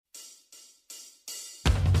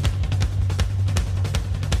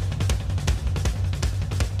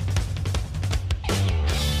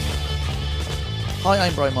Hi,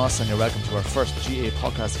 I'm Brian Moss and you're welcome to our first GA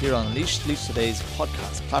podcast here on Unleashed, Today's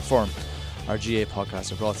podcast platform. Our GA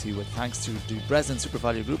podcasts are brought to you with thanks to the Breslin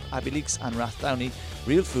SuperValu Group, Abbey Leaks and Rathdowney.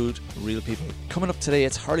 Real food, real people. Coming up today,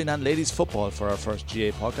 it's hurling and ladies football for our first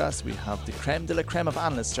GA podcast. We have the creme de la creme of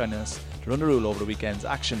analysts joining us to run the rule over the weekend's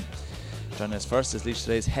action. Joining us first is Laois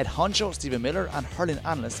Today's head honcho, Stephen Miller, and hurling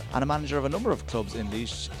analyst and a manager of a number of clubs in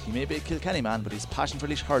Laois. He may be a Kilkenny man, but his passion for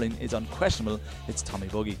Laois hurling is unquestionable. It's Tommy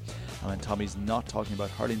Buggy. And when Tommy's not talking about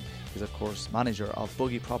hurling, he's of course manager of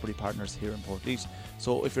Buggy Property Partners here in Port Laois.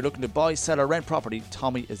 So if you're looking to buy, sell or rent property,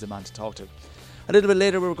 Tommy is the man to talk to. A little bit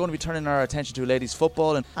later, we're going to be turning our attention to ladies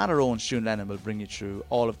football, and our own Siún Lennon will bring you through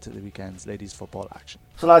all of the weekend's ladies football action.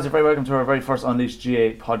 So lads, you're very welcome to our very first Unleashed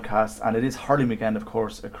GA podcast, and it is hurling weekend of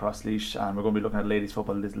course across Laois, and we're going to be looking at ladies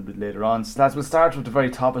football a little bit later on. So lads, we'll start with the very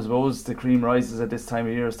top, I suppose. The cream rises at this time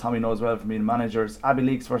of year, as Tommy knows well from being managers. Abbey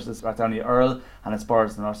Leaks versus Rathdowney Earl, and it's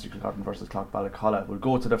Borris and Osprey Kilcotton versus Clough-Ballacolla. We'll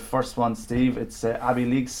go to the first one, Steve. It's Abbey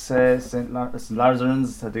Leaks, St.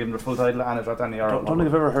 Lazarans, they give them the full title, and it's Rathdowney Earl. I don't think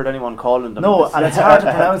I've ever heard anyone calling them. No, and it's hard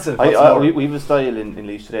to pronounce it. We have a style in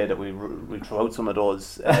Laois Today that we throw out some of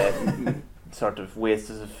those sort of wastes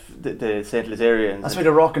of the St. Lazarians. That's why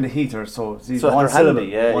they're rocking the heater, so it's one syllable.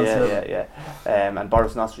 Handy, yeah. And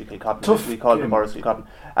Borris and Osprey Kilcotton. We call them Borris Kilcotton.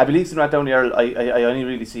 Abbey Leaks and Rathdowney Earl, I only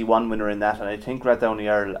really see one winner in that, and I think Rathdowney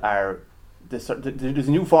Earl are... There's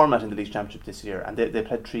a new format in the Laois Championship this year, and they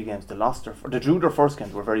played 3 games. They drew their first game.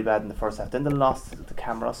 They were very bad in the first half. Then they lost to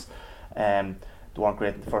Camross. They weren't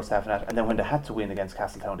great in the first half of that. And then when they had to win against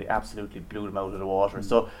Castletown, they absolutely blew them out of the water.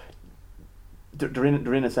 So they're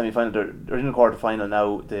in a semi-final. They're in a quarter-final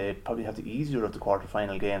now. They probably have the easier of the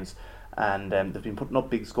quarter-final games. And they've been putting up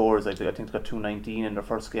big scores. I think they got 219 in their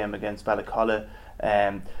first game against Ballacolla.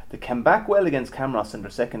 They came back well against Camross in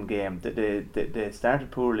their second game. They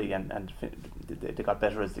started poorly and they got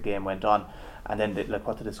better as the game went on. And then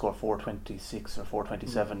what did they score? 426 or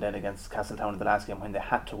 427 then against Castletown in the last game when they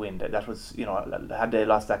had to win. That was, had they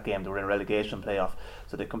lost that game, they were in a relegation playoff.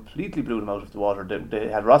 So they completely blew them out of the water. They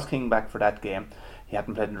had Ross King back for that game. He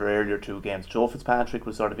hadn't played in their earlier 2 games. Joe Fitzpatrick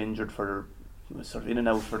was sort of injured was sort of in and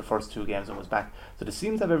out for the first 2 games and was back. So they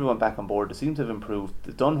seem to have everyone back on board. They seem to have improved.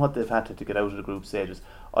 They've done what they've had to get out of the group stages.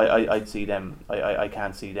 I'd see them. I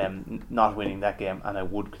can't see them not winning that game, and I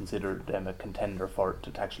would consider them a contender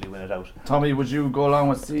to actually win it out. Tommy, would you go along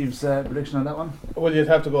with Steve's prediction on that one? Well, you'd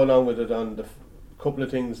have to go along with it on the couple of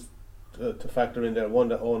things to factor in there. One,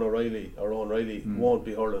 that Owen O'Reilly won't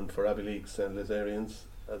be hurling for Abbey Leaks and Lazarians.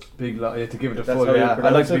 Big to give it a full. Yeah, I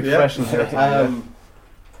like to be professional here.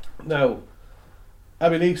 Now,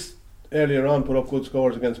 Abbey Leaks earlier on put up good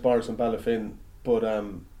scores against Borris and Ballafin, but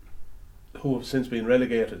who have since been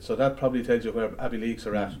relegated. So that probably tells you where Abbey Leaks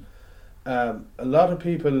are at. A lot of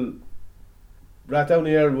people,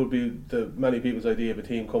 Rathdowney Earl would be many people's idea of a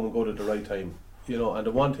team come and go at the right time. And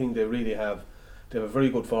the one thing they really have, they have a very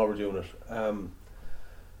good forward unit.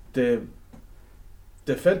 They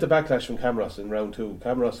felt the backlash from Camross in round 2.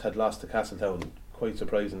 Camross had lost to Castletown, quite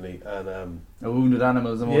surprisingly, and a wounded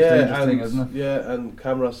animal is the most dangerous thing, isn't it? Yeah, and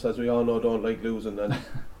Camross, as we all know, don't like losing, and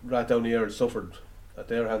Rathdowney Earl suffered at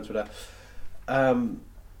their hands for that.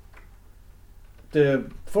 The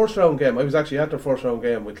first round game, I was actually at their first round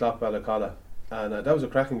game with Clough-Ballacolla, and that was a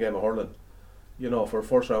cracking game of hurling, for a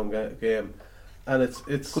first round game, and it's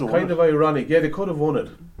kind of ironic. Yeah, they could have won it,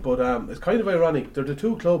 but it's kind of ironic. They're the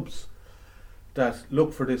 2 clubs that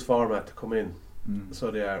look for this format to come in,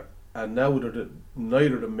 so they are. And now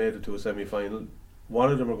neither of them made it to a semi-final. One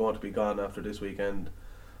of them are going to be gone after this weekend.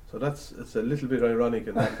 So it's a little bit ironic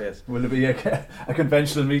in that case. Will there be a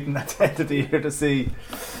conventional meeting at the end of the year to see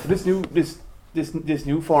this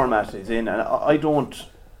new format is in, and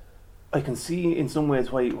I can see in some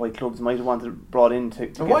ways why clubs might have wanted brought in to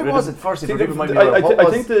why was it first? I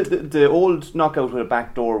think the old knockout with a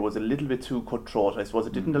back door was a little bit too cutthroat. I suppose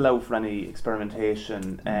it didn't allow for any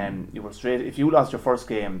experimentation. You were straight. If you lost your first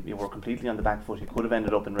game, you were completely on the back foot. You could have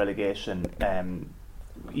ended up in relegation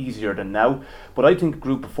easier than now. But I think a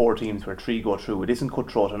group of 4 teams where 3 go through, it isn't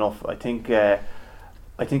cutthroat enough. I think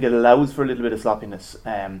it allows for a little bit of sloppiness.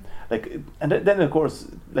 And then of course,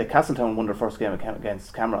 Castletown won their first game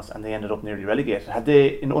against Camross, and they ended up nearly relegated. Had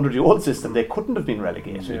they under the old system, they couldn't have been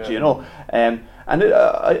relegated. I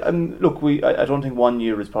don't think 1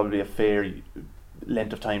 year is probably a fair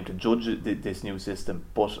length of time to judge this new system,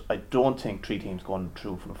 but I don't think 3 teams going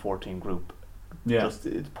through from a 14 group. Just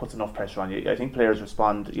it puts enough pressure on you. I think players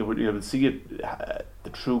respond. You will see it, the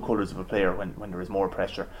true colours of a player when there is more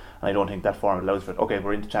pressure, and I don't think that format allows for it. Okay,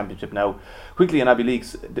 we're into championship now. Quickly on Abbey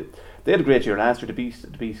Leaks, they had a great year last year to beat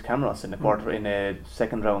Camross in the quarter in a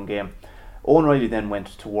second round game. Owen Riley then went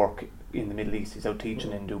to work in the Middle East. He's out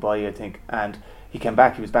teaching in Dubai, I think, and he came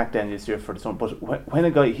back. He was back then this year for the summer. But when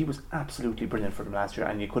a guy, he was absolutely brilliant for them last year,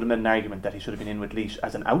 and you could have made an argument that he should have been in with Laois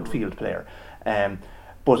as an outfield player.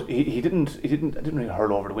 But he didn't really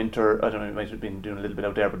hurl over the winter. I don't know, he might have been doing a little bit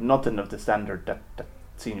out there, but nothing of the standard that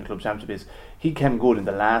senior club championship is. He came good in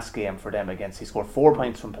the last game for them he scored 4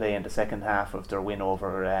 points from play in the second half of their win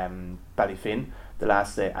over Ballyfin the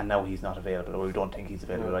last day, and now he's not available, or we don't think he's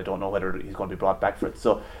available. I don't know whether he's going to be brought back for it,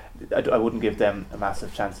 so I wouldn't give them a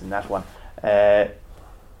massive chance in that one.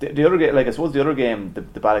 The other game, like I suppose the other game, the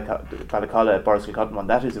Ballacalla at Borris-Kilcotton one,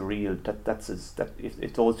 that is a real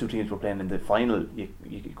if those two teams were playing in the final, you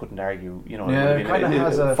couldn't argue, you know. Yeah, it kind of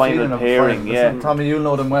has a final pairing. Yeah, Tommy, you'll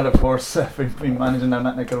know them well, of course. We've been managing them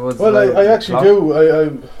at neck of the woods. Well, I actually do.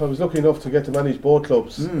 I was lucky enough to get to manage both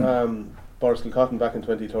clubs. Borris-Kilcotton back in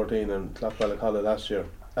 2013 and Clap Ballacalla last year.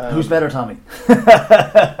 Who's better, Tommy?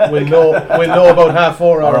 We'll know about 4:30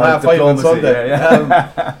 or 5:30 on Sunday.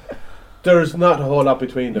 Yeah. There's not a whole lot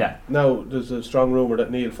between them. Yeah. Now, there's a strong rumour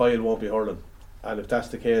that Neil Fyle won't be hurling, and if that's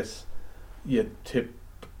the case, you tip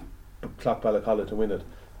Clap Ballacalla to win it.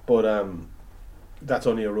 But that's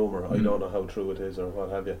only a rumour. I don't know how true it is or what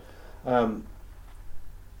have you.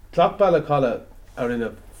 Clap Ballacalla are in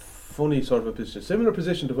a funny sort of a position, similar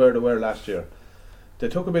position to where they were last year. They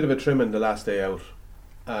took a bit of a trimming the last day out,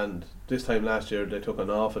 and this time last year they took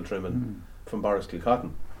an awful trimming from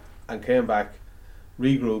Borris-Kilcotton and came back,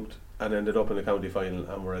 regrouped, and ended up in the county final,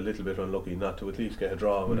 and were a little bit unlucky not to at least get a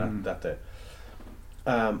draw with that day.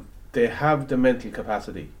 They have the mental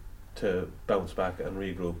capacity to bounce back and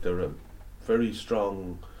regroup. They're a very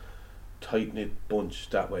strong, tight-knit bunch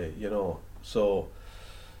that way, you know. So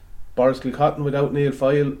Borris-Kilcotton without Neil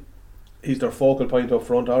Fyle, he's their focal point up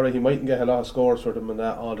front. Alright, he mightn't get a lot of scores for them and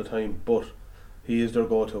that all the time, but he is their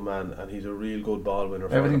go-to man, and he's a real good ball winner.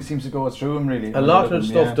 Everything seems to go through him, really. A lot of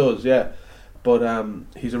stuff does, yeah. But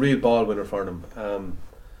he's a real ball winner for them.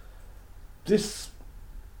 This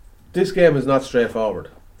game is not straightforward.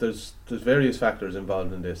 There's various factors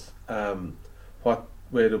involved in this. What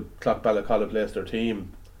way do Clap Ballacalla place their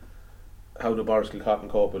team? How do Borris-Kilcotton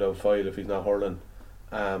cope without Fyle if he's not hurling?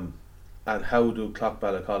 And how do Clap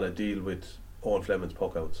Ballacalla deal with Owen Fleming's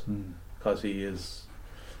puck-outs? Because he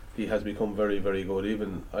has become very, very good.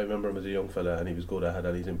 Even I remember him as a young fella, and he was good at it,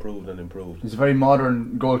 and he's improved and improved. He's a very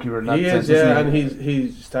modern goalkeeper in that sense. He is, yeah, and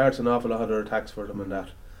he starts an awful lot of their attacks for them and that.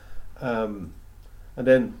 And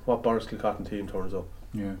then what Borris-Kilcotton team turns up?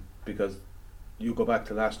 Yeah. Because you go back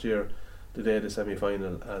to last year, the day of the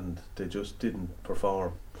semi-final, and they just didn't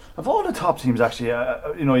perform. Of all the top teams, actually,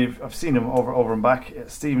 I've seen them over and back.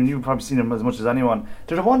 Stephen, you've probably seen them as much as anyone.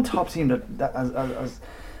 There's the one top team that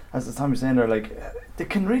as Tommy was saying there, like, they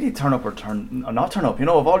can really turn up or not turn up. You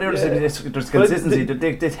know, of all the others, there's consistency.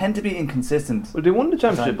 They tend to be inconsistent. Well, they won the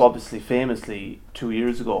championship obviously famously 2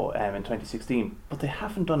 years ago in 2016, but they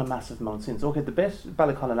haven't done a massive amount since. Okay, the best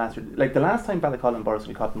Ballacalla last year, like the last time Ballacalla and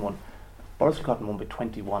Borris-Kilcotton won by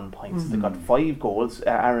 21 points. They got 5 goals.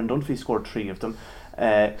 Aaron Dunphy scored 3 of them.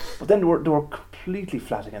 But then they were completely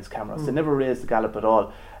flat against Camross. They never raised the gallop at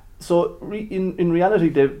all. So in reality,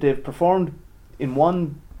 they've performed in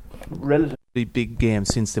one relatively big game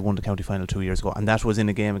since they won the county final 2 years ago, and that was in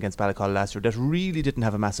a game against Ballacalla last year that really didn't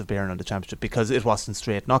have a massive bearing on the championship because it wasn't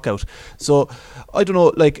straight knockout. So I don't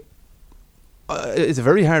know, like, it's a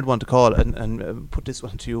very hard one to call, and put this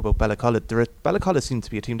one to you about Ballacalla. Ballacalla seems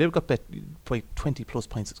to be a team, they've got bet by 20 plus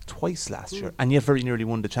points twice last year, and yet very nearly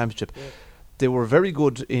won the championship. They were very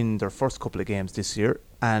good in their first couple of games this year,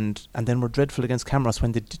 and then were dreadful against Camross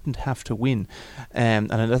when they didn't have to win,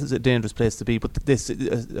 and that is a dangerous place to be. But this, I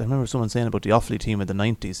remember someone saying about the Offaly team in the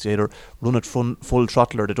 90s, they either run it full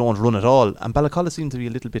throttle or they don't run at all, and Ballacalla seem to be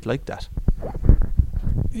a little bit like that.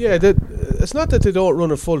 Yeah, it's not that they don't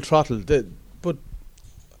run at full throttle, but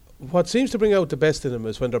what seems to bring out the best in them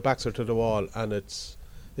is when their backs are to the wall and it's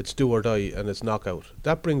do or die and it's knockout.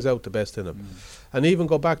 That brings out the best in them. And even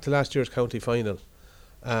go back to last year's county final,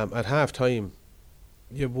 at half time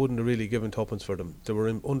you wouldn't have really given tuppence for them. They were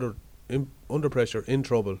under pressure, in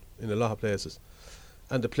trouble in a lot of places,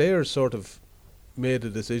 and the players sort of made a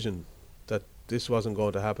decision that this wasn't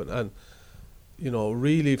going to happen, and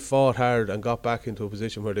really fought hard and got back into a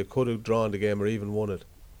position where they could have drawn the game or even won it.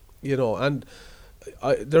 And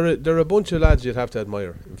they're a bunch of lads you'd have to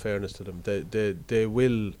admire, in fairness to them. They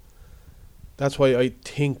will. That's why I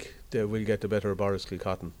think they will get the better of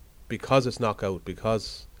Borris-Kilcotton, because it's knockout,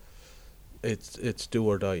 because it's do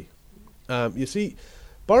or die. You see,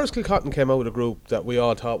 Borris-Kilcotton came out with a group that we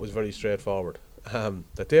all thought was very straightforward,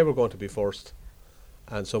 that they were going to be first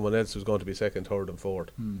and someone else was going to be second, third and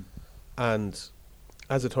fourth. And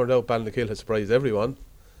as it turned out, Ballinakil had surprised everyone.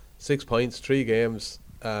 6 points, 3 games,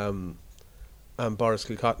 and Boris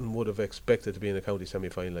Kilcotton would have expected to be in a county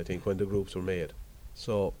semi-final, I think, when the groups were made.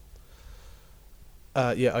 So,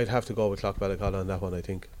 I'd have to go with Clough-Ballacalla on that one, I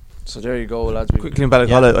think. So there you go, lads. Quickly in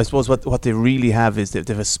Ballacalla, I suppose what they really have is they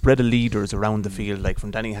have a spread of leaders around the field, like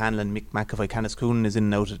from Danny Hanlon, Mick McAvoy, Canis Coonan is in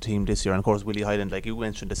and out of the team this year, and of course Willie Hyland, like you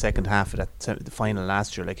mentioned the second half of the final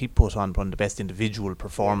last year, like he put on one of the best individual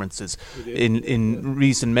performances in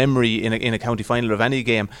recent memory in a county final of any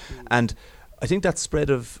game, and I think that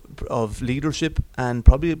spread of leadership and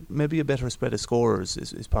probably maybe a better spread of scorers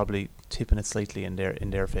is probably tipping it slightly in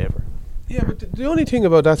their favour. Yeah, but the only thing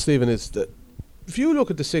about that, Stephen, is that if you look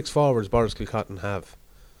at the 6 forwards Boris Kilcotton have,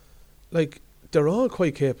 like, they're all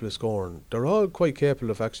quite capable of scoring. They're all quite capable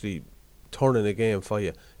of actually turning a game for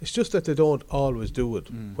you. It's just that they don't always do it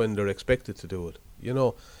when they're expected to do it. You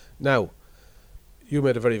know, now, you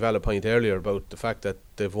made a very valid point earlier about the fact that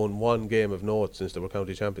they've won 1 game of note since they were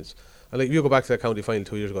county champions. And like, you go back to that county final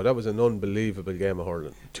 2 years ago, that was an unbelievable game of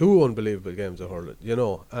hurling. 2 unbelievable games of hurling, you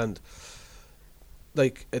know. And,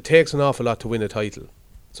 like, it takes an awful lot to win a title.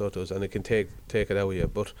 So it does, and it can take it out of you.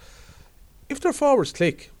 But if their forwards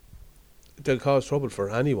click, they'll cause trouble for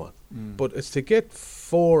anyone. But it's to get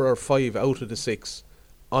 4 or 5 out of the 6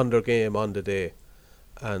 on their game on the day,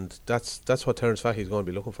 and that's what Terence Fahy is going to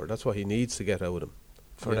be looking for. That's what he needs to get out of them.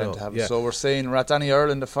 For them to have it. So we're saying Rathdowney Earl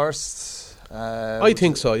in the first. I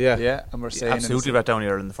think so. Yeah. Yeah, and we're saying absolutely Rathdowney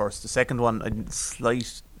Earl in the first. The second one, a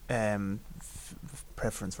slight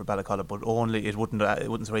preference for Ballacalla, but only it wouldn't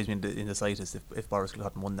surprise me in the slightest if Boris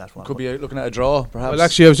Kilcotton won that one. Could be looking at a draw, perhaps. Well,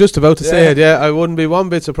 actually, I was just about to say it. Yeah, I wouldn't be one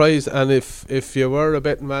bit surprised. And if you were a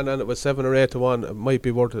betting man and it was 7 or 8 to 1, it might be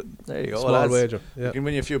worth it. There you go, small wager. Yeah. You can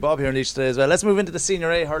win you a few bob here in Laois today as well. Let's move into the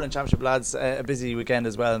Senior A Hurling Championship, lads. A busy weekend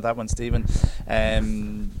as well, and that one, Stephen.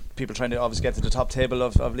 People trying to obviously get to the top table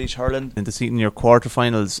of Laois Hurling. In the senior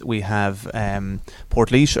quarterfinals, we have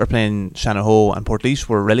Portlaoise are playing Shanahoe, and Portlaoise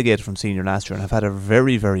were relegated from senior last year and have had a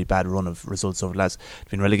very, very bad run of results over the last.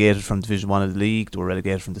 They've been relegated from Division 1 of the league, they were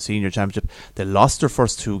relegated from the senior championship. They lost their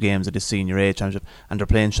first 2 games of the Senior A championship, and they're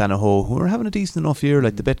playing Shanahoe, who are having a decent enough year.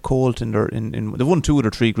 Like, they bet Colt they've won 2 of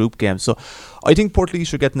their 3 group games. So I think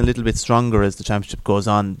Portlaoise are getting a little bit stronger as the championship goes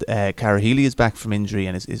on. Cara Healy is back from injury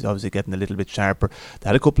and is obviously getting a little bit sharper. They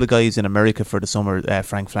had a couple of guys in America for the summer,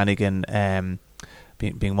 Frank Flanagan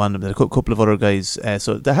being one of them, a couple of other guys,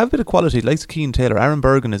 so they have a bit of quality, like Keane Taylor. Aaron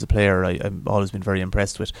Bergen is a player I've always been very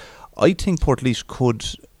impressed with. I think Portlaoise could,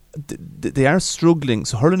 they are struggling,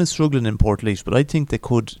 so hurling is struggling in Portlaoise, but I think they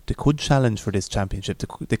could challenge for this championship.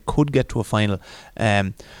 They could get to a final,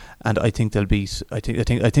 and I think they'll beat. I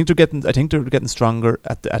think they're getting stronger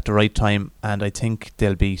at the right time, and I think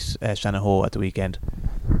they'll beat Shanahoe at the weekend.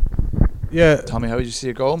 Yeah, Tommy, how would you see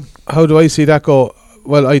it go? How do I see that go?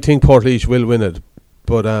 Well, I think Portlaoise will win it,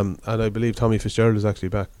 but and I believe Tommy Fitzgerald is actually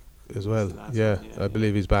back as well. Yeah, I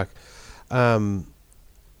believe he's back.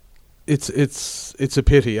 It's a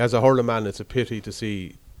pity, as a hurling man, it's a pity to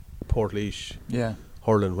see Portlaoise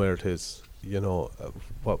hurling where it is. You know,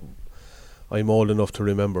 what I'm old enough to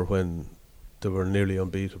remember when they were nearly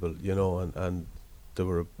unbeatable. You know, and they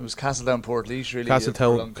were. It was Castletown, Portlaoise, really.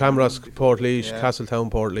 Castletown, Camross, Portlaoise, Castletown,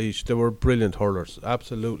 Portlaoise. They were brilliant hurlers,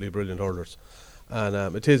 absolutely brilliant hurlers,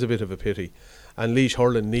 and it is a bit of a pity. And Laois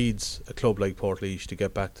hurling needs a club like Portlaoise to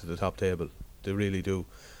get back to the top table. They really do.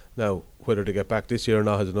 Now, whether they get back this year or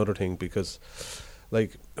not is another thing, because,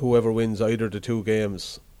 like, whoever wins either the 2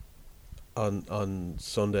 games on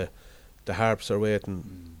Sunday, the Harps are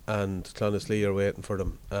waiting and Clonaslee are waiting for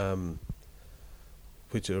them.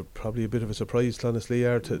 Which are probably a bit of a surprise, Clonaslee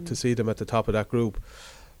are, to see them at the top of that group.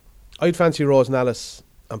 I'd fancy Rosenallis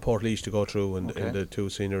and Portlaoise to go through in the 2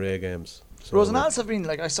 Senior A games. So Rosenallis have been,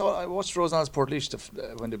 like, I watched Rosenallis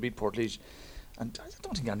Portlaoise when they beat Portlaoise, and I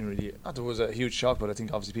don't think anyone really, not that it was a huge shock, but I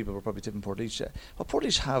think obviously people were probably tipping Portlaoise. What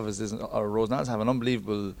Portlaoise have or Rosenallis have an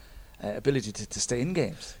unbelievable ability to stay in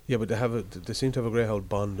games. Yeah, but they seem to have a great old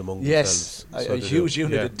bond among themselves. Yes, a huge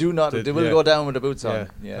unit. They will go down with the boots on.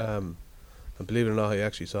 Yeah. And believe it or not, I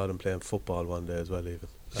actually saw them playing football one day as well, even.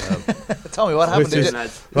 Tell me, what happened? Did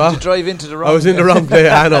you drive into the wrong? I was in the wrong play.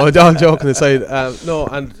 I know, all joking aside. No,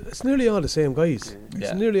 and it's nearly all the same guys.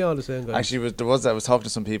 It's nearly all the same guys. Actually, I was talking to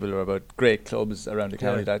some people about great clubs around the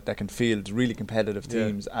county that can field really competitive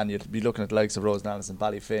teams, and you'd be looking at the likes of Rosenallis and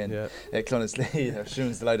Ballyfin, Clonaslee.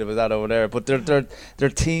 Shoon's delighted with that over there. But they're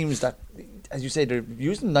teams that, as you say, they're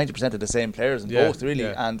using 90% of the same players in both, really,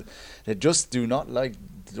 and they just do not like.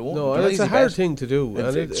 No, and it's a hard thing to do.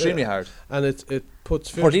 It's extremely hard. And it puts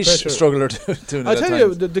fierce pressure. Struggler doing it. I tell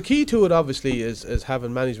you, the key to it obviously is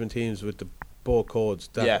having management teams with the both codes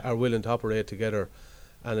that are willing to operate together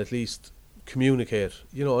and at least communicate.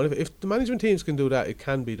 You know, if the management teams can do that, it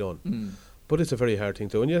can be done. But it's a very hard thing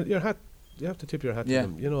to do. And you have to tip your hat to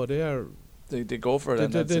them. You know, they are... They go for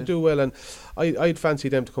it. They do well, and I'd fancy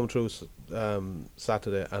them to come through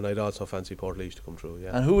Saturday, and I'd also fancy Portlaoise to come through.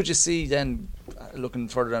 Yeah. And who would you see then looking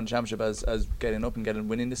further down the championship as getting up and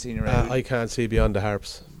winning the senior A? I can't see beyond the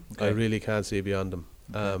Harps. Okay. I really can't see beyond them.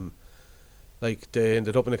 Okay. Like they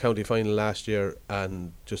ended up in the county final last year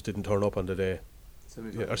and just didn't turn up on the day.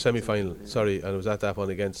 Semi-final. Sorry, and it was at that one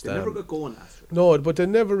against. They never got going last year. No, but they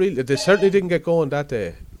never really. They certainly didn't get going that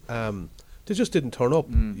day. They just didn't turn up.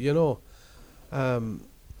 You know.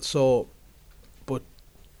 But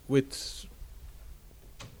with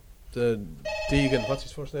the Deegan, what's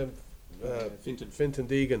his first name? Fintan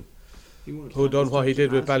Deegan, who done what he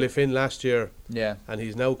did with Ballyfin last year, and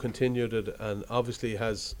he's now continued it, and obviously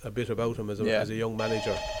has a bit about him as a young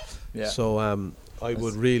manager. So I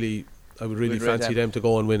would really fancy them to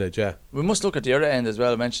go and win it. Yeah, we must look at the other end as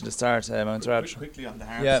well. I mentioned the start. Quickly on the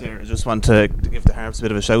Harps here. I just want to give the Harps a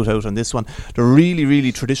bit of a shout out on this one. They're a really,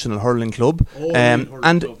 really traditional hurling club,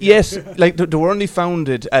 yes, like they were only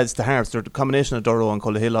founded as the Harps. They're a combination of Durrow and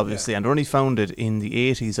Cullehill, obviously, and they're only founded in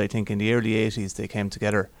the 80s. I think in the early 80s they came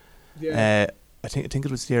together. I think it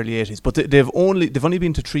was the early 80s, but they've only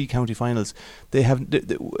been to 3 county finals. They have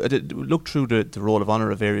looked through the Roll of Honour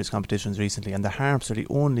of various competitions recently, and the Harps are the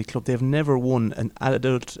only club. They've never won an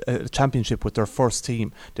adult championship with their first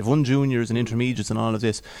team. They've won juniors and intermediates and all of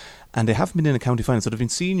this, and they haven't been in a county final. So they've been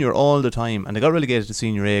senior all the time, and they got relegated to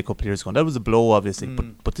senior A couple of years ago. And that was a blow, obviously,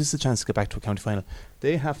 but this is a chance to get back to a county final.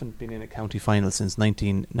 They haven't been in a county final since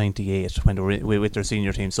 1998 when they were with their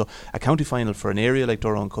senior team. So a county final for an area like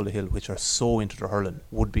Durrow and Cullehill, which are so into their hurling,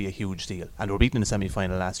 would be a huge deal. And they were beaten in the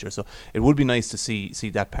semi-final last year, so it would be nice to see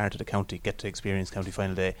that part of the county get to experience county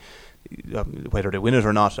final day. Whether they win it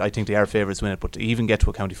or not, I think they are favourites to win it, but to even get to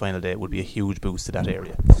a county final day would be a huge boost to that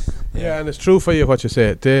area. Yeah, and it's true for you what you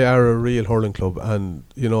say. They are a real hurling club, and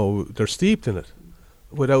you know they're steeped in it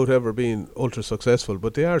without ever being ultra successful,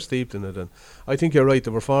 but they are steeped in it. And I think you're right,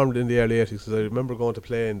 they were formed in the early 80s, because I remember going to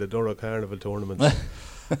play in the Durrow Carnival tournaments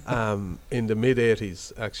in the mid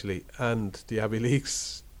 80s actually, and the Abbey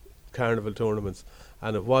Leaks Carnival tournaments.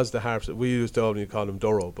 And it was the Harps. We used to only call them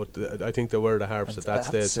Durrow, but I think they were the Harps at that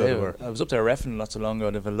stage. So I was up there reffing not so long ago.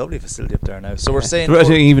 They have a lovely facility up there now. So we're saying, I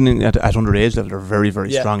think even at underage level, they're very,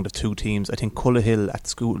 very strong. The 2 teams. I think Cullehill at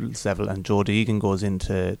schools level, and Joe Deegan goes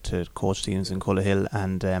into coach teams in Cullehill,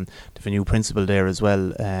 and they've a new principal there as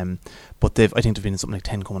well. But I think they've been in something like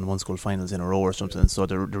 10 Common One school finals in a row or something. So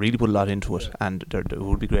they really put a lot into it, and it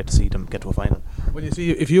would be great to see them get to a final. Well, you see,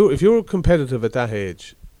 if you're competitive at that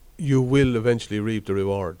age, you will eventually reap the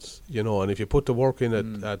rewards, you know, and if you put the work in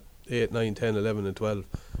at 8, 9, 10, 11 and 12,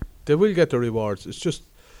 they will get the rewards. It's just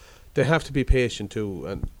they have to be patient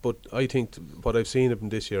too. But I think what I've seen of them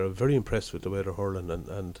this year, I'm very impressed with the way they're hurling,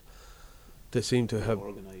 and they seem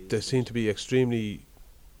to be extremely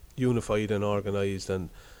unified and organised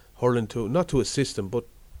and hurling not to a system, but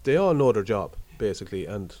they all know their job basically,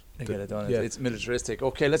 and they get it done. Yeah. It's militaristic.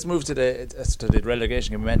 Okay, let's move to the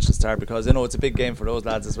relegation game we mentioned to start, because I know it's a big game for those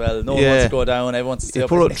lads as well. No one wants to go down, everyone wants to stay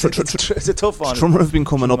up. It's a tough one. Trummer have been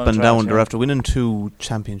coming up and down. They're after winning 2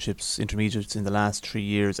 championships, intermediates in the last 3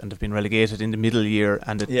 years, and they've been relegated in the middle year,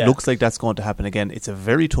 and it looks like that's going to happen again. It's a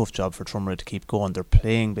very tough job for Trummer to keep going. Their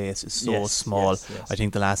playing base is so small. I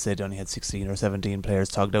think the last day they only had 16 or 17 players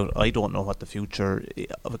togged out. I don't know what the future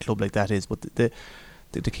of a club like that is, but they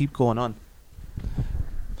keep going on.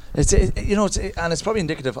 It's probably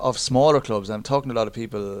indicative of smaller clubs. I'm talking to a lot of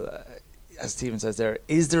people, as Stephen says there,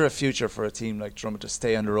 is there a future for a team like Drummer to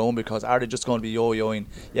stay on their own? Because are they just going to be yo-yoing?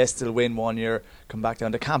 Yes, they'll win 1 year, come back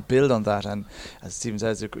down. They can't build on that, and as Stephen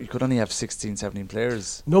says, you could only have 16, 17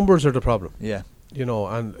 players. Numbers are the problem. Yeah. You know,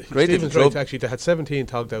 and Stephen's right, actually, they had 17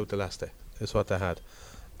 togged out the last day, is what they had.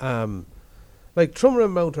 Like Drummer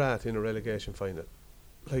and Mountrath in a relegation final.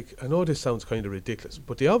 Like, I know this sounds kind of ridiculous,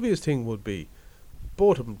 but the obvious thing would be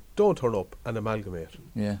both of them don't turn up and amalgamate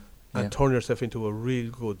and turn yourself into a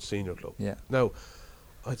real good senior club. Now,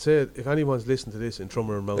 I'd say if anyone's listening to this in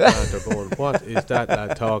Drummer and Mountrath, they're going, what is that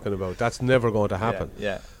lad talking about? That's never going to happen.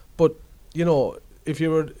 But, you know, if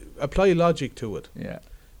you were apply logic to it,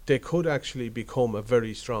 they could actually become a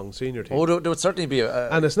very strong senior team. Oh, there would certainly be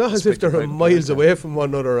and it's not as if they're miles away from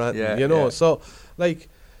one another, you know. So, like,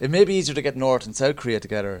 it may be easier to get North and South Korea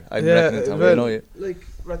together. I reckon. Like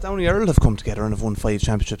Rathdowney Earl have come together and have won 5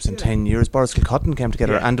 championships in 10 years. Borriskilcotton came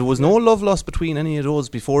together, and there was no love lost between any of those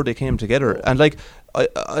before they came together. And like, the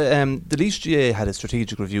Laois GA had a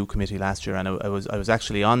strategic review committee last year, and I was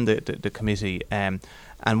actually on the committee. And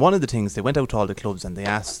And one of the things, they went out to all the clubs and they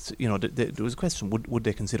asked, there was a question, would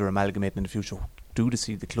they consider amalgamating in the future, due to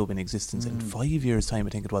see the club in existence in 5 years' time, I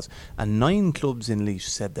think it was. And 9 clubs in Laois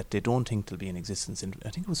said that they don't think they'll be in existence in, I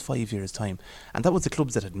think it was 5 years' time. And that was the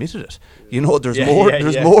clubs that admitted it. There's more.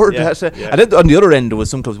 And then on the other end, there was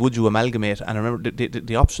some clubs, would you amalgamate? And I remember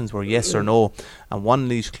the options were yes or no. And one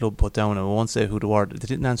Laois club put down, and I won't say who they were, they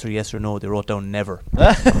didn't answer yes or no, they wrote down never.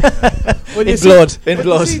 In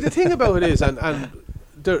blood. See, the thing about it is, and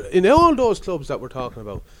there, in all those clubs that we're talking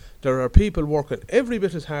about, there are people working every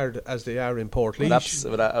bit as hard as they are in Portlaoise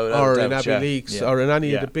or in Abbeyleix or in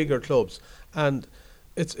any of the bigger clubs. And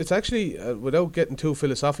it's actually, without getting too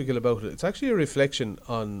philosophical about it, it's actually a reflection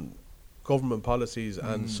on government policies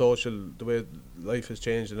and the way life has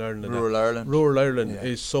changed in Ireland. Rural Ireland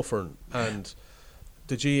is suffering, and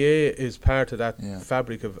the GA is part of that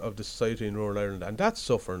fabric of the society in rural Ireland, and that's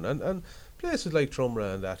suffering. And places like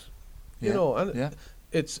Trumra and that,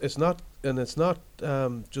 it's not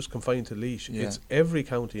just confined to Laois. It's every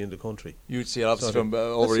county in the country. You'd see it obviously from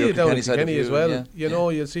over your Kilkenny side as well.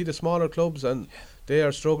 You'll see the smaller clubs and they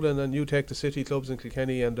are struggling, and you take the city clubs in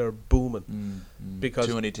Kilkenny and they're booming because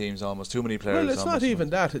too many teams, almost too many players. Well, it's not even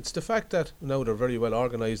that. It's the fact that now they're very well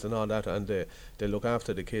organised and all that, and they look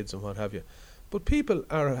after the kids and what have you. But people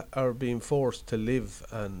are being forced to live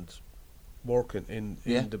and work in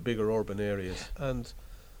the bigger urban areas, and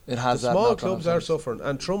it has the small clubs are suffering,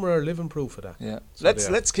 and Trumra are living proof of that. Yeah, so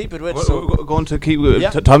let's keep it with. We're going to keep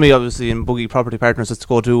Tommy, obviously in Boogie Property Partners. Let's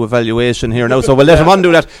go to evaluation here now. So we'll let him on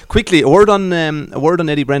do that quickly. A word on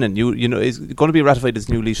Eddie Brennan. You know, is going to be ratified as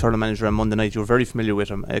new Laois hurling manager on Monday night. You're very familiar with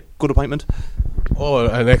him. A good appointment. Oh,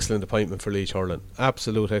 an excellent appointment for Laois hurling.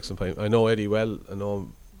 Absolute excellent appointment. I know Eddie well. I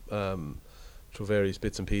know him through various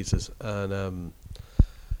bits and pieces, and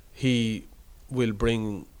he will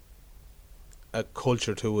bring a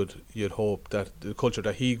culture to it. You'd hope that the culture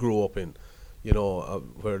that he grew up in,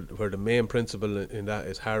 where the main principle in that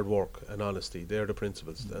is hard work and honesty. They're the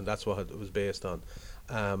principles, and that's what it was based on.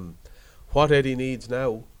 What Eddie needs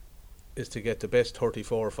now is to get the best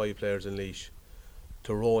 34 or 5 players in Laois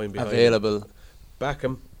to row in behind available, back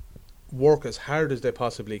him, work as hard as they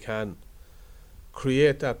possibly can,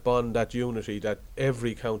 create that bond, that unity that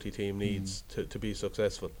every county team needs to be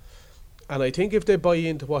successful. And I think if they buy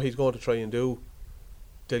into what he's going to try and do,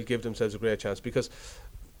 they'll give themselves a great chance, because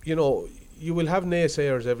you will have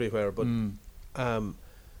naysayers everywhere, but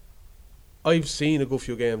I've seen a good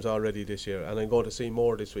few games already this year, and I'm going to see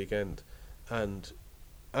more this weekend, and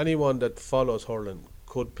anyone that follows hurling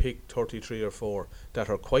could pick 33 or 4 that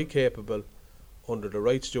are quite capable, under the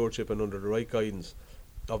right stewardship and under the right guidance,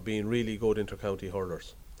 of being really good inter-county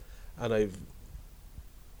hurlers. And I've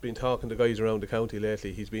been talking to guys around the county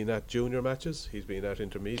lately. He's been at junior matches, he's been at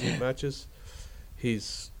intermediate matches,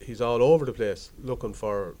 he's all over the place looking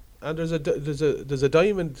for, and there's a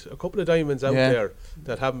diamond, a couple of diamonds out there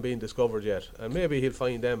that haven't been discovered yet, and maybe he'll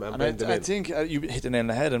find them and bring them in. I think you hit the nail on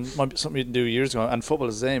the head, and something you didn't do years ago, and football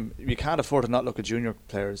is the same. You can't afford to not look at junior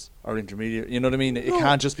players or intermediate, you know what I mean? It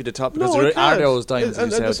can't just be the top, because there are those diamonds.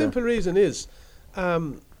 And the simple reason is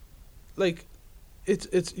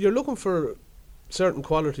it's you're looking for certain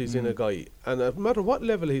qualities in a guy, and no matter what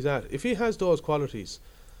level he's at, if he has those qualities,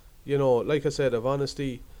 like I said, of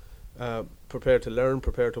honesty, prepared to learn,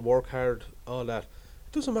 prepared to work hard, all that,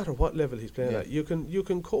 it doesn't matter what level he's playing at. You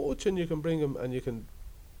can coach, and you can bring him, and you can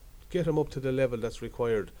get him up to the level that's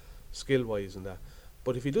required skill wise and that.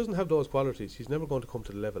 But if he doesn't have those qualities, he's never going to come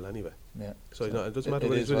to the level anyway. So it doesn't matter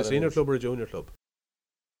whether he's with a senior club or a junior club.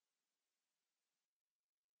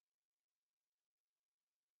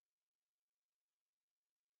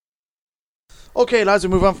 Okay, lads, we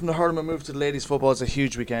move on from the hurling and move to the ladies' football. It's a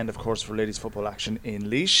huge weekend, of course, for ladies' football action in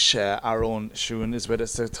Laois. Our own Siún is with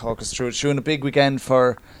us to talk us through it. Siún, a big weekend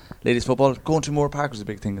for ladies' football. Going to Moore Park was a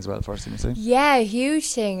big thing as well, first thing you say. Yeah,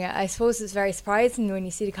 huge thing. I suppose it's very surprising when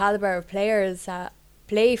you see the calibre of players that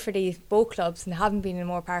play for these both clubs and haven't been in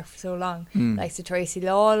Moore Park for so long. Like so Tracy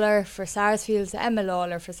Lawler for Sarsfields, Emma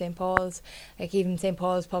Lawler for St. Paul's. Like even St.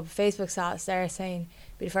 Paul's pub Facebook status there saying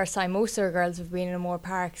be the first time most of our girls have been in a Moore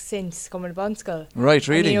Park since coming to Bunskull. Right,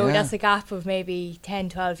 really. And, that's a gap of maybe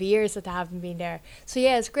 10-12 years that they haven't been there. So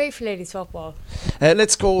yeah, it's great for ladies football.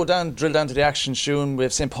 Let's go drill down to the action, Siún. We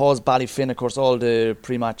have St. Paul's Ballyfin. Of course, all the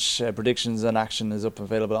pre-match predictions and action is up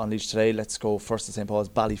available on Laois today. Let's go first to St. Paul's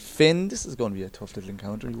Ballyfin. This is going to be a tough little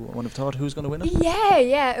encounter. You wouldn't have thought who's going to win it?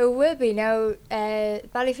 Yeah, it will be. Now,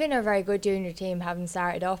 Ballyfin are a very good junior team, having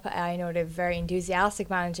started up. I know they're a very enthusiastic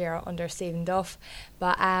manager under Stephen Duff.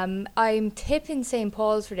 But I'm tipping St.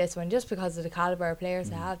 Paul's for this one just because of the calibre of players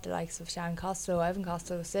they have, the likes of Shannon Costello, Evan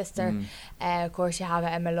Costello's sister. Of course, you have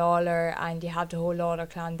Emma Lawler, and you have the whole Lawler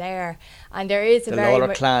clan there. And there is a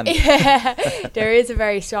Lawler clan. There is a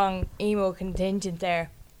very strong emo contingent there.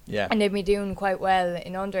 Yeah. And they've been doing quite well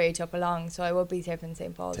in underage up along, so I would be tipping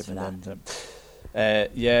St. Paul's for that.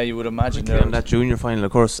 Yeah, you would imagine in that junior final,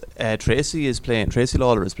 of course, Tracy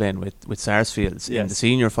Lawler is playing with Sarsfields in the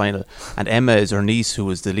senior final, and Emma is her niece, who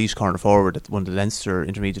was the Laois corner forward that won the Leinster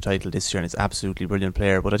intermediate title this year, and is absolutely brilliant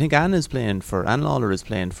player. But I think Anne Lawler is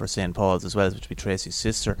playing for St. Paul's as well, which would be Tracy's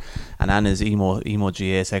sister, and Anne is emo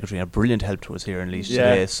GA secretary, and a brilliant help to us here in Laois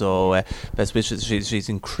today. So best wishes. She's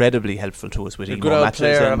incredibly helpful to us with emo good old matches.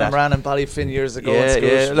 Player. I remember Anne and Ballyfin years ago.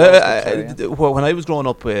 When I was growing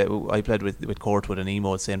up, I played with Courtwood and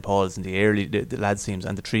Emo at St. Paul's in the lads teams,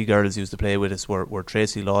 and the three girls used to play with us were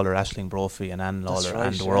Tracy Lawler, Aisling Brophy and Anne Lawler,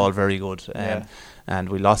 and they were all very good. And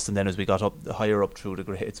we lost them then as we got up higher up through the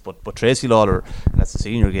grades. But Tracy Lawler, and that's the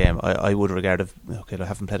senior game, I would regard I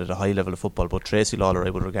haven't played at a high level of football, but Tracy Lawler I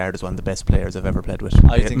would regard as one of the best players I've ever played with.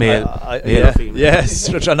 I think yes,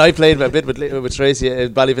 and I played a bit with Tracy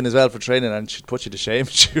at Ballyfin as well for training, and she'd put you to shame.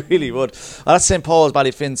 She really would. That's St. Paul's,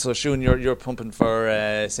 Ballyfin. So Siún, you're pumping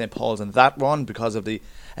for St. Paul's and that one because of the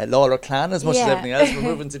Lawler clan as much as everything else. We're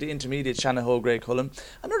moving to the intermediate, Shanahoe, Grey Cullen.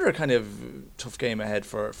 Another kind of tough game ahead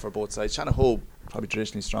for both sides. Shanahoe probably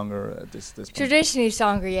traditionally stronger at this point. Traditionally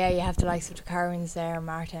stronger, yeah. You have the likes of the Carwins there,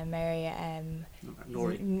 Marta and Mary,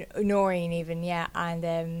 Noreen even, yeah.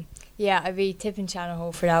 And I'd be tipping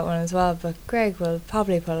Shanahoe for that one as well, but Greg will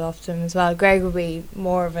probably pull it off them as well. Greg will be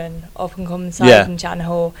more of an up and coming side than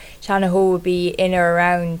Shanahoe. Shanahoe would be in or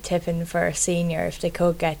around tipping for senior if they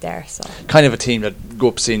could get there. So kind of a team that go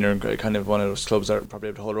up senior, and kind of one of those clubs that are probably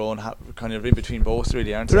able to hold their own, kind of in between both,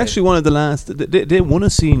 really, aren't they? They're actually one of the last. They won a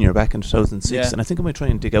senior back in 2006, and I think I might try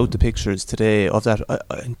and dig out the pictures today of that.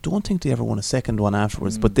 I don't think they ever won a second one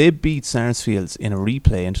afterwards, but they beat Sarsfields in a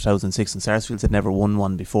replay in 2006, and Sarsfields had never won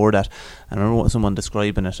one before that. And I remember someone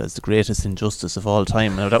describing it as the greatest injustice of all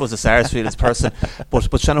time. Now that was a Sarsfields person, but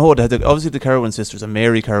Shanahoe had obviously the Kerwin sisters, and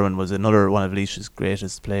Mary Kerwin was another one of Laois's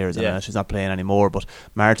greatest players, and she's not playing anymore. But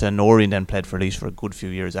Marta and Noreen then played for Laois for a good few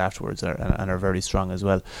years afterwards, and are very strong as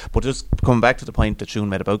well. But just coming back to the point that Siún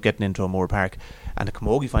made about getting into O'Moore Park, and the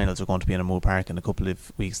Camogie finals are going to be in O'Moore Park in a couple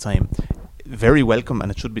of weeks' time. Very welcome, and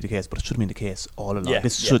it should be the case, but it should have been the case all along.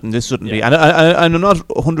 This shouldn't be. And I'm not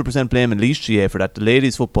 100% blaming Laois GA for that. The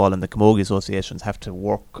ladies football and the Camogie associations have to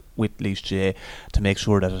work with Laois GA to make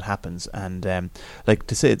sure that it happens. And like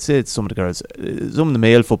to say some of the girls, some of the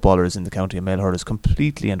male footballers in the county and male hurlers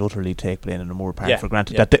completely and utterly take playing in O'Moore Park for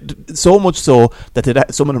granted. That so much so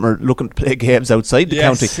that some of them are looking to play games outside the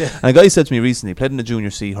county. And a guy said to me recently, he played in the Junior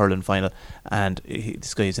C hurling final, and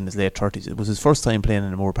this guy is in his late 30s. It was his first time playing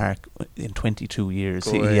in O'Moore Park in 22 years.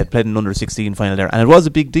 He had played an under 16 final there, and it was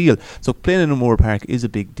a big deal. So playing in O'Moore Park is a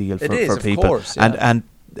big deal for people. Course, and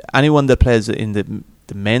anyone that plays in the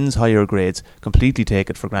men's higher grades completely take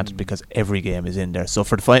it for granted because every game is in there. So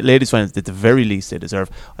for the ladies finals, at the very least they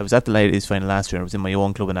deserve. I was at the ladies final last year, and I was in my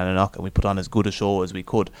own club in Annanock, and we put on as good a show as we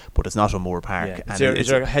could, but it's not O'Moore Park. It's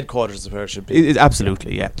your headquarters of where it should be.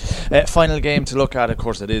 Absolutely, yeah. Final game to look at, of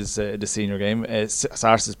course, it is the senior game.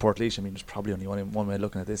 Sarsfields Portlaoise. I mean, there's probably only one way of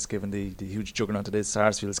looking at this, given the huge juggernaut it is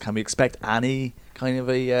Sarsfields. Can we expect any kind of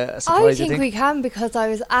a surprise? I think we can, because I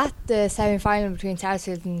was at the semi-final between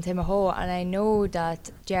Sarsfields and Timahoe, and I know that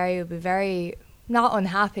Jerry would be very, not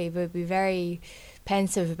unhappy, but would be very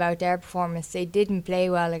pensive about their performance. They didn't play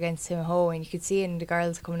well against Timahoe, and you could see it in the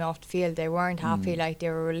girls coming off the field. They weren't happy, like they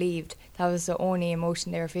were relieved. That was the only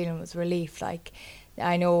emotion they were feeling, was relief. Like,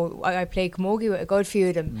 I know I played Camogie with a good few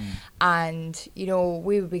of them, and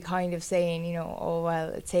we would be kind of saying, oh well,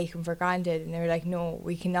 it's taken for granted, and they were like, no,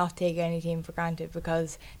 we cannot take any team for granted,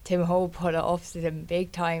 because Timahoe put it up to them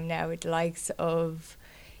big time now, with the likes of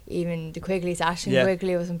even the Quigleys. Aisling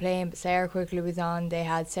Quigley wasn't playing, but Sarah Quigley was on. They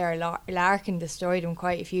had Sarah Larkin destroyed them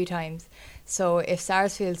quite a few times. So if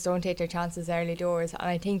Sarsfields don't take their chances early doors, and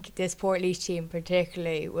I think this Portlaoise team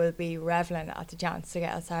particularly will be revelling at the chance to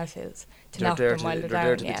get at Sarsfields to knock them while they're down. They're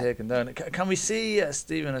there to be taken down. Can we see,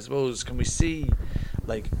 Stephen, I suppose,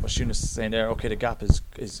 like what Siún is saying there, okay, the gap is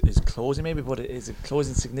closing maybe, but is it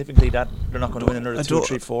closing significantly that they're not going to win another 2,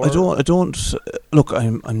 3, 4? I don't look,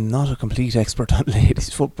 I'm not a complete expert on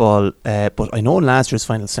ladies football, but I know in last year's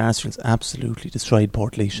final Sarsfields absolutely destroyed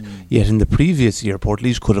Portlaoise, yet in the previous year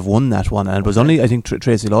Portlaoise could have won that one, and it was only, I think,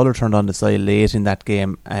 Tracy Lawler turned on the side late in that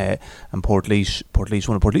game, and Portlaoise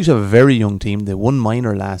won. Portlaoise have a very young team. They won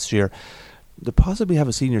minor last year. they possibly have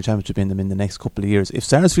a senior championship in them in the next couple of years. If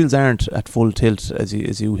Sarsfields aren't at full tilt, as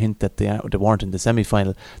you hint that they weren't in the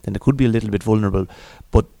semi-final, then they could be a little bit vulnerable.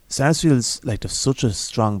 But Sarsfields, like, they've such a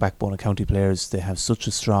strong backbone of county players. They have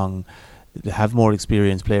they have more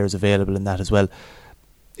experienced players available in that as well.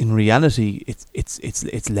 In reality,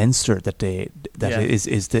 it's Leinster that they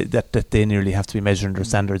nearly have to be measuring their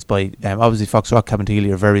standards by. Obviously, Foxrock,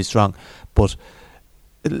 Cabinteely are very strong, but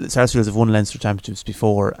Sarsfields have won Leinster championships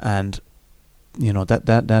before, and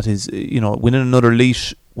that is, winning another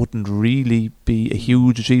Laois wouldn't really be a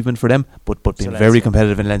huge achievement for them, but being very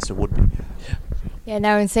competitive in Leinster would be. Yeah,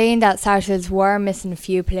 now in saying that, Sarsfields were missing a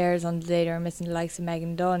few players on the day. They were missing the likes of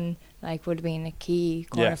Megan Dunn, would have been a key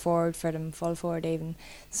corner forward for them, full forward even.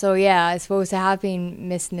 So yeah, I suppose they have been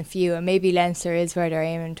missing a few, and maybe Leinster is where they're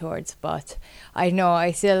aiming towards. But I know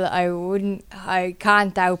I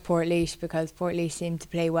can't doubt Portlaoise, because Portlaoise seem to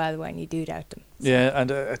play well when you do doubt them. So. Yeah,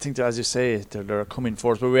 and I think that, as you say, they're coming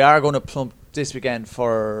forth. But we are going to plump this weekend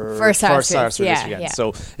for Sarsfields this weekend.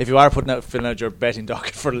 So if you are filling out your betting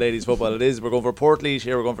docket for the ladies football, we're going for Portlaoise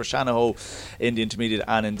here, we're going for Shanahoe in the intermediate,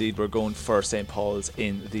 and indeed we're going for St. Paul's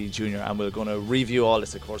in the junior, and we're going to review all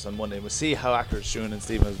this, of course, on Monday. We'll see how accurate Stuart and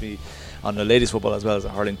Stephen will be on the ladies football as well as the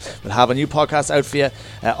hurling. We'll have a new podcast out for you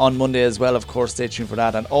on Monday as well. Of course, stay tuned for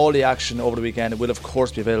that, and all the action over the weekend will of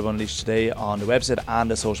course be available on Laois Today on the website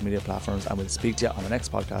and the social media platforms, and we'll speak to you on the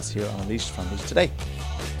next podcast here on Laois from Laois Today.